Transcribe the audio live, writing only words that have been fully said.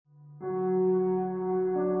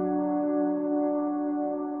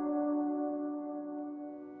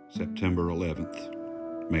September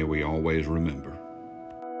 11th. May we always remember.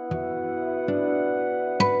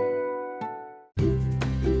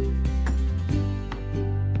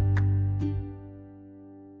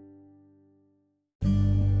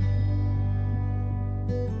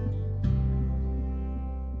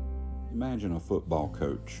 Imagine a football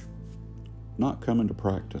coach not coming to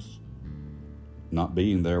practice, not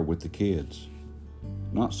being there with the kids,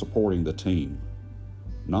 not supporting the team,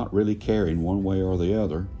 not really caring one way or the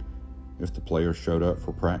other if the players showed up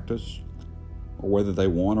for practice or whether they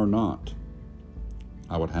won or not.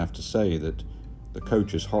 I would have to say that the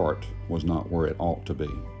coach's heart was not where it ought to be.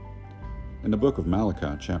 In the book of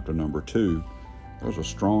Malachi, chapter number 2, there's a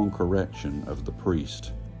strong correction of the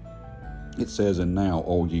priest. It says, "And now,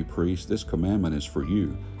 O ye priests, this commandment is for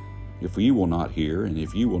you. If ye will not hear, and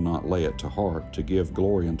if ye will not lay it to heart, to give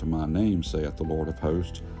glory unto my name, saith the Lord of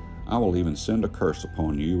hosts, I will even send a curse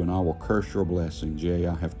upon you, and I will curse your blessings. Yea,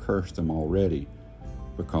 I have cursed them already,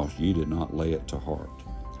 because ye did not lay it to heart."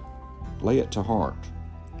 Lay it to heart.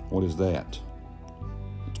 What is that?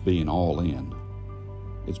 It's being all in.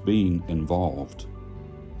 It's being involved.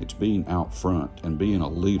 It's being out front and being a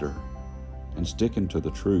leader and sticking to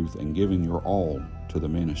the truth and giving your all to the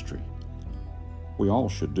ministry. We all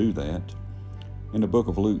should do that. In the book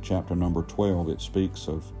of Luke, chapter number 12, it speaks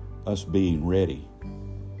of us being ready,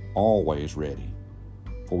 always ready,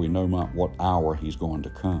 for we know not what hour he's going to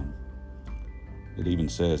come. It even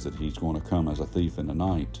says that he's going to come as a thief in the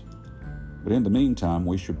night. But in the meantime,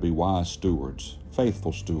 we should be wise stewards,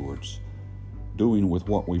 faithful stewards, doing with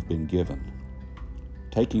what we've been given,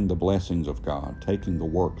 taking the blessings of God, taking the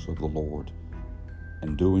works of the Lord,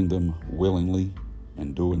 and doing them willingly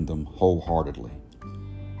and doing them wholeheartedly.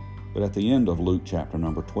 But at the end of Luke chapter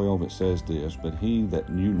number 12, it says this, "But he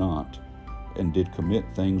that knew not and did commit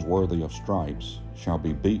things worthy of stripes shall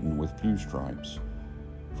be beaten with few stripes.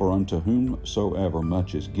 For unto whomsoever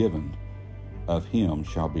much is given, of him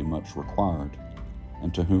shall be much required.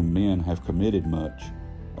 And to whom men have committed much,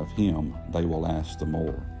 of him they will ask the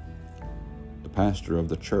more." The pastor of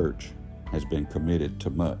the church has been committed to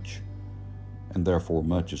much, and therefore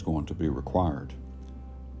much is going to be required.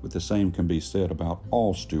 But the same can be said about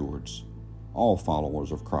all stewards, all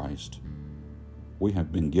followers of Christ. We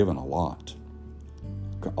have been given a lot.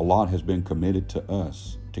 A lot has been committed to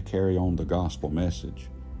us to carry on the gospel message.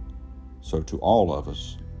 So to all of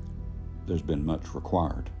us, there's been much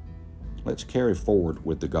required. Let's carry forward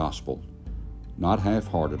with the gospel, not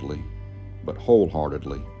half-heartedly, but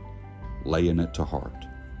wholeheartedly, laying it to heart.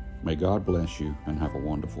 May God bless you and have a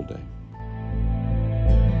wonderful day.